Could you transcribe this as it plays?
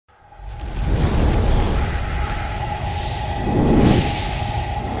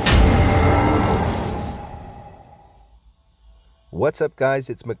What's up guys,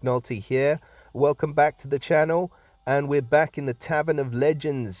 it's McNulty here. Welcome back to the channel, and we're back in the Tavern of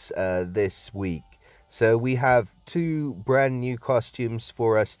Legends this week. So we have two brand new costumes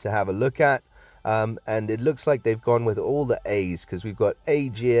for us to have a look at, and it looks like they've gone with all the A's, because we've got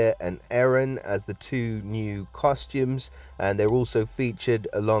Aegir and Aeron as the two new costumes, and they're also featured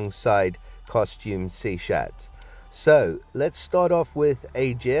alongside costume Seshat. So let's start off with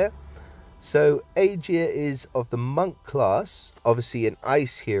Aegir. So Aegir is of the monk class, obviously an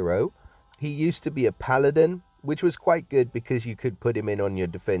ice hero. He used to be a paladin, which was quite good because you could put him in on your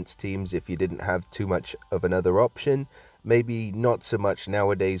defense teams if you didn't have too much of another option. Maybe not so much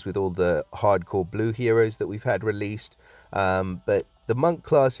nowadays with all the hardcore blue heroes that we've had released, but the monk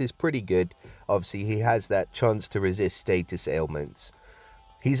class is pretty good. Obviously he has that chance to resist status ailments.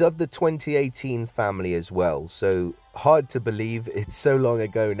 He's of the 2018 family as well, so hard to believe it's so long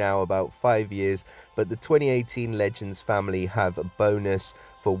ago now, about 5 years, but the 2018 Legends family have a bonus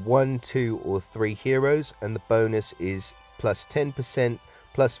for 1, 2 or 3 heroes, and the bonus is plus 10%,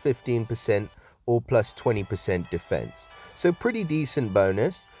 plus 15% or plus 20% defense. So pretty decent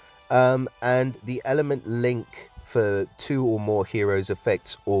bonus, and the element link for 2 or more heroes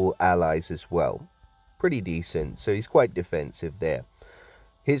affects all allies as well. Pretty decent, so he's quite defensive there.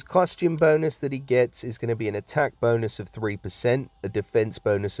 His costume bonus that he gets is going to be an attack bonus of 3%, a defense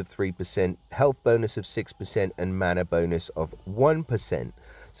bonus of 3%, health bonus of 6%, and mana bonus of 1%.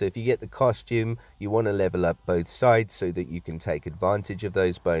 So if you get the costume, you want to level up both sides so that you can take advantage of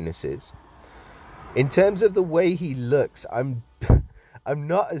those bonuses. In terms of the way he looks, I'm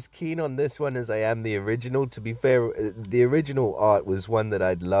not as keen on this one as I am the original. To be fair, the original art was one that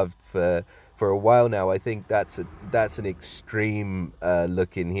I'd loved for a while now. I think that's an extreme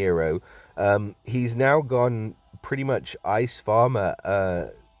looking hero. He's now gone pretty much ice farmer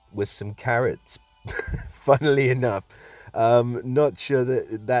with some carrots, funnily enough. Not sure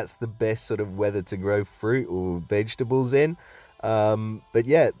that that's the best sort of weather to grow fruit or vegetables in, but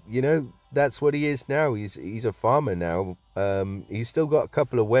yeah, you know, that's what he is now. He's a farmer now. He's still got a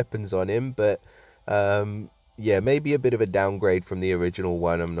couple of weapons on him, but yeah, maybe a bit of a downgrade from the original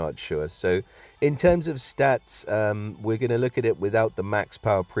one, I'm not sure. So in terms of stats, we're going to look at it without the max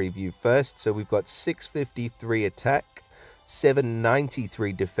power preview first. So we've got 653 attack,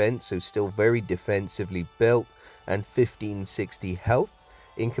 793 defense, so still very defensively built, and 1560 health.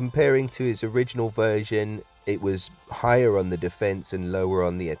 In comparing to his original version, it was higher on the defense and lower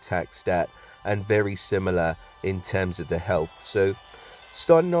on the attack stat, and very similar in terms of the health. So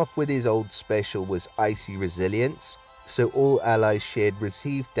starting off with his old special was Icy Resilience. So all allies shared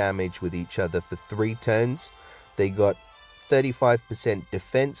received damage with each other for 3 turns. They got 35%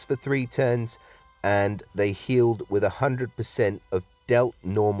 defense for 3 turns, and they healed with 100% of dealt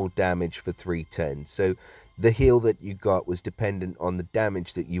normal damage for 3 turns. So the heal that you got was dependent on the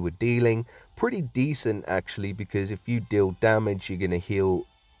damage that you were dealing. Pretty decent actually, because if you deal damage, you're going to heal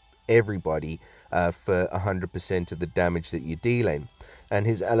everybody for 100% of the damage that you're dealing. And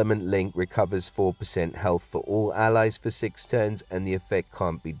his element link recovers 4% health for all allies for 6 turns, and the effect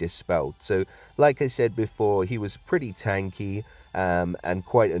can't be dispelled. So like I said before, he was pretty tanky and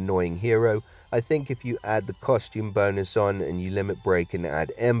quite annoying hero. I think if you add the costume bonus on and you limit break and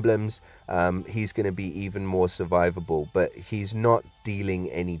add emblems, he's going to be even more survivable, but he's not dealing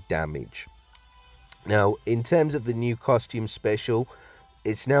any damage. Now in terms of the new costume special,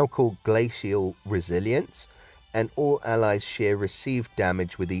 it's now called Glacial Resilience, and all allies share received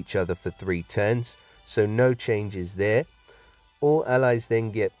damage with each other for 3 turns, so no changes there. All allies then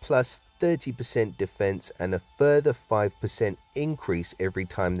get plus 30% defense and a further 5% increase every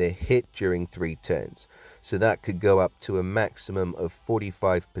time they're hit during 3 turns. So that could go up to a maximum of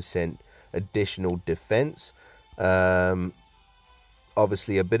 45% additional defense. Obviously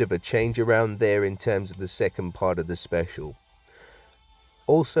a bit of a change around there in terms of the second part of the special.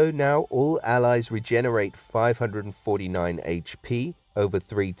 Also now all allies regenerate 549 HP over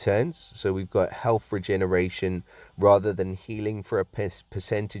 3 turns, so we've got health regeneration rather than healing for a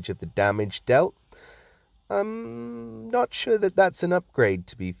percentage of the damage dealt. I'm not sure that that's an upgrade,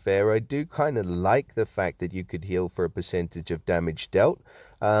 to be fair. I do kind of like the fact that you could heal for a percentage of damage dealt.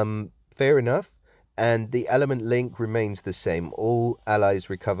 Fair enough. And the element link remains the same. All allies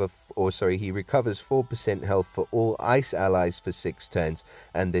recover, he recovers 4% health for all ice allies for 6 turns,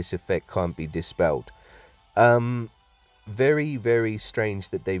 and this effect can't be dispelled. Very, very strange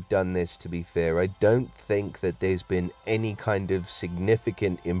that they've done this, to be fair. I don't think that there's been any kind of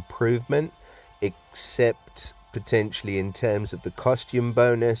significant improvement, except potentially in terms of the costume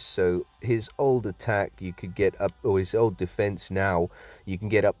bonus. So his old attack you could get up, or his old defense now you can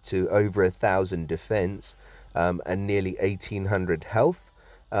get up to over 1,000 defense, and nearly 1800 health.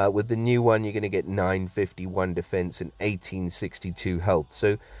 With the new one, you're going to get 951 defense and 1862 health.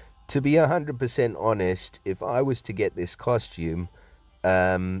 So to be 100% honest, if I was to get this costume,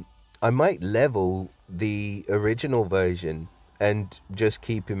 I might level the original version and just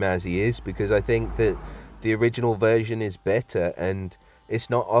keep him as he is, because I think that the original version is better, and it's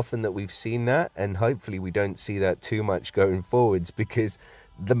not often that we've seen that, and hopefully we don't see that too much going forwards, because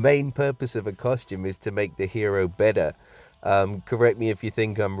the main purpose of a costume is to make the hero better. Correct me if you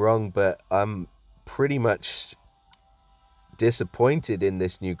think I'm wrong, but I'm pretty much disappointed in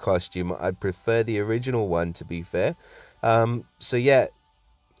this new costume. I prefer the original one, to be fair. So yeah,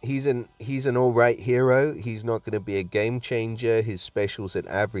 he's an all right hero. He's not going to be a game changer. His special's at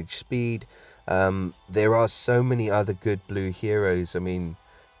average speed. There are so many other good blue heroes, I mean,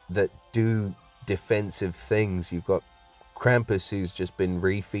 that do defensive things. You've got Krampus, who's just been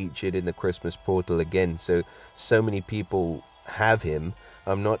refeatured in the Christmas portal again, so many people have him.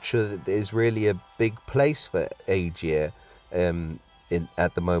 I'm not sure that there's really a big place for Aegir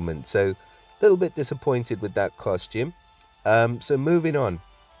at the moment, so a little bit disappointed with that costume. So moving on,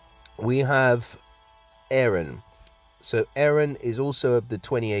 we have Aeron. So Aeron is also of the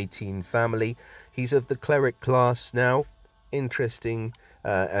 2018 family. He's of the cleric class now. Interesting,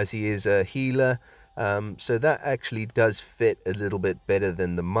 as he is a healer. So that actually does fit a little bit better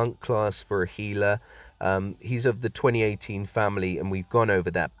than the monk class for a healer. He's of the 2018 family, and we've gone over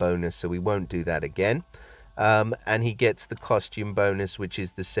that bonus, so we won't do that again. And he gets the costume bonus, which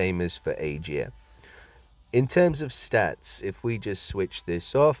is the same as for Aegir. In terms of stats, if we just switch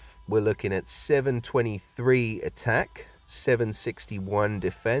this off, we're looking at 723 attack, 761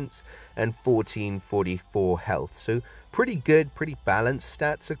 defense, and 1444 health. So pretty good, pretty balanced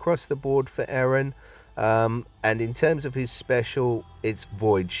stats across the board for Aeron. And in terms of his special, it's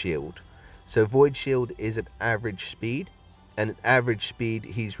Void Shield. So Void Shield is at average speed, and at average speed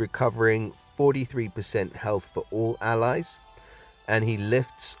he's recovering 43% health for all allies, and he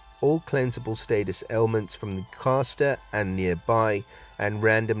lifts all cleansable status ailments from the caster and nearby and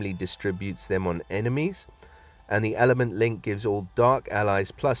randomly distributes them on enemies. And the element link gives all dark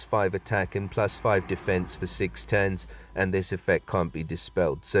allies +5 attack and +5 defense for 6 turns, and this effect can't be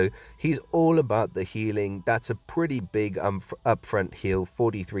dispelled. So he's all about the healing. That's a pretty big upfront heal,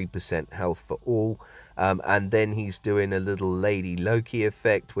 43% health for all. And then he's doing a little Lady Loki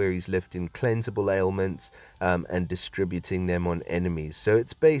effect where he's lifting cleansable ailments and distributing them on enemies. So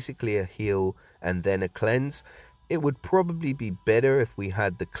it's basically a heal and then a cleanse. It would probably be better if we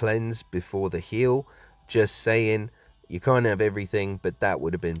had the cleanse before the heal. Just saying, you can't have everything, but that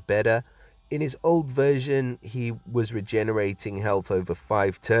would have been better. In his old version, he was regenerating health over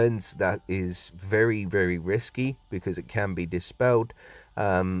 5 turns. That is very, very risky because it can be dispelled.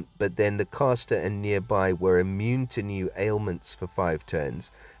 But then the caster and nearby were immune to new ailments for 5 turns,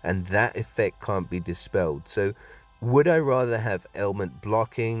 and that effect can't be dispelled. So would I rather have ailment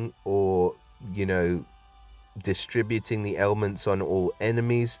blocking, or, you know, distributing the ailments on all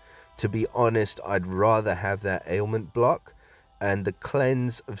enemies? To be honest, I'd rather have that ailment block, and the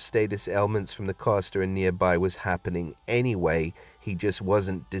cleanse of status ailments from the caster and nearby was happening anyway. He just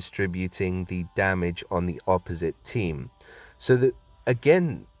wasn't distributing the damage on the opposite team. So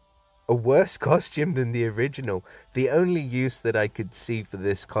again, a worse costume than the original. The only use that I could see for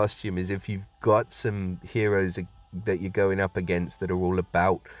this costume is if you've got some heroes that you're going up against that are all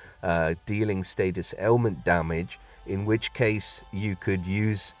about dealing status ailment damage, in which case you could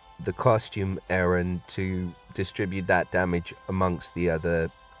use the costume Aeron to distribute that damage amongst the other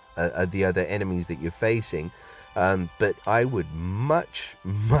enemies that you're facing. But I would much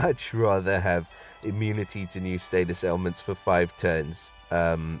rather have immunity to new status ailments for 5 turns,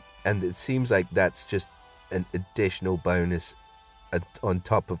 and it seems like that's just an additional bonus on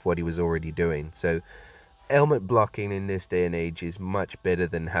top of what he was already doing. So ailment blocking in this day and age is much better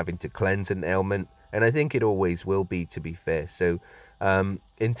than having to cleanse an ailment, and I think it always will be, to be fair. So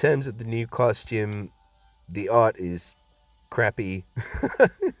in terms of the new costume, the art is crappy.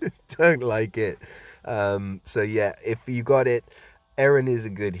 Don't like it. So yeah, if you got it, Aeron is a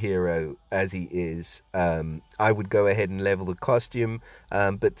good hero as he is. I would go ahead and level the costume,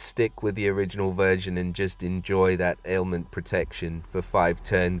 but stick with the original version and just enjoy that ailment protection for 5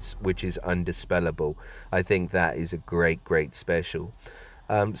 turns, which is undispellable. I think that is a great special.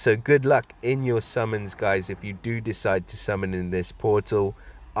 So good luck in your summons, guys. If you do decide to summon in this portal,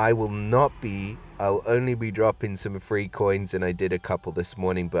 I'll only be dropping some free coins, and I did a couple this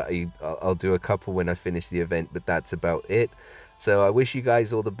morning, but I'll do a couple when I finish the event, but that's about it. So I wish you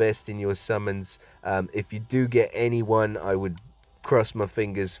guys all the best in your summons. If you do get anyone, I would cross my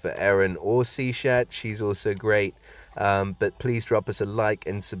fingers for Aeron or Seashat. She's also great. But please drop us a like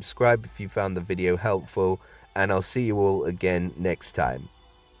and subscribe if you found the video helpful. And I'll see you all again next time.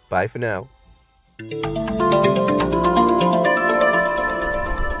 Bye for now.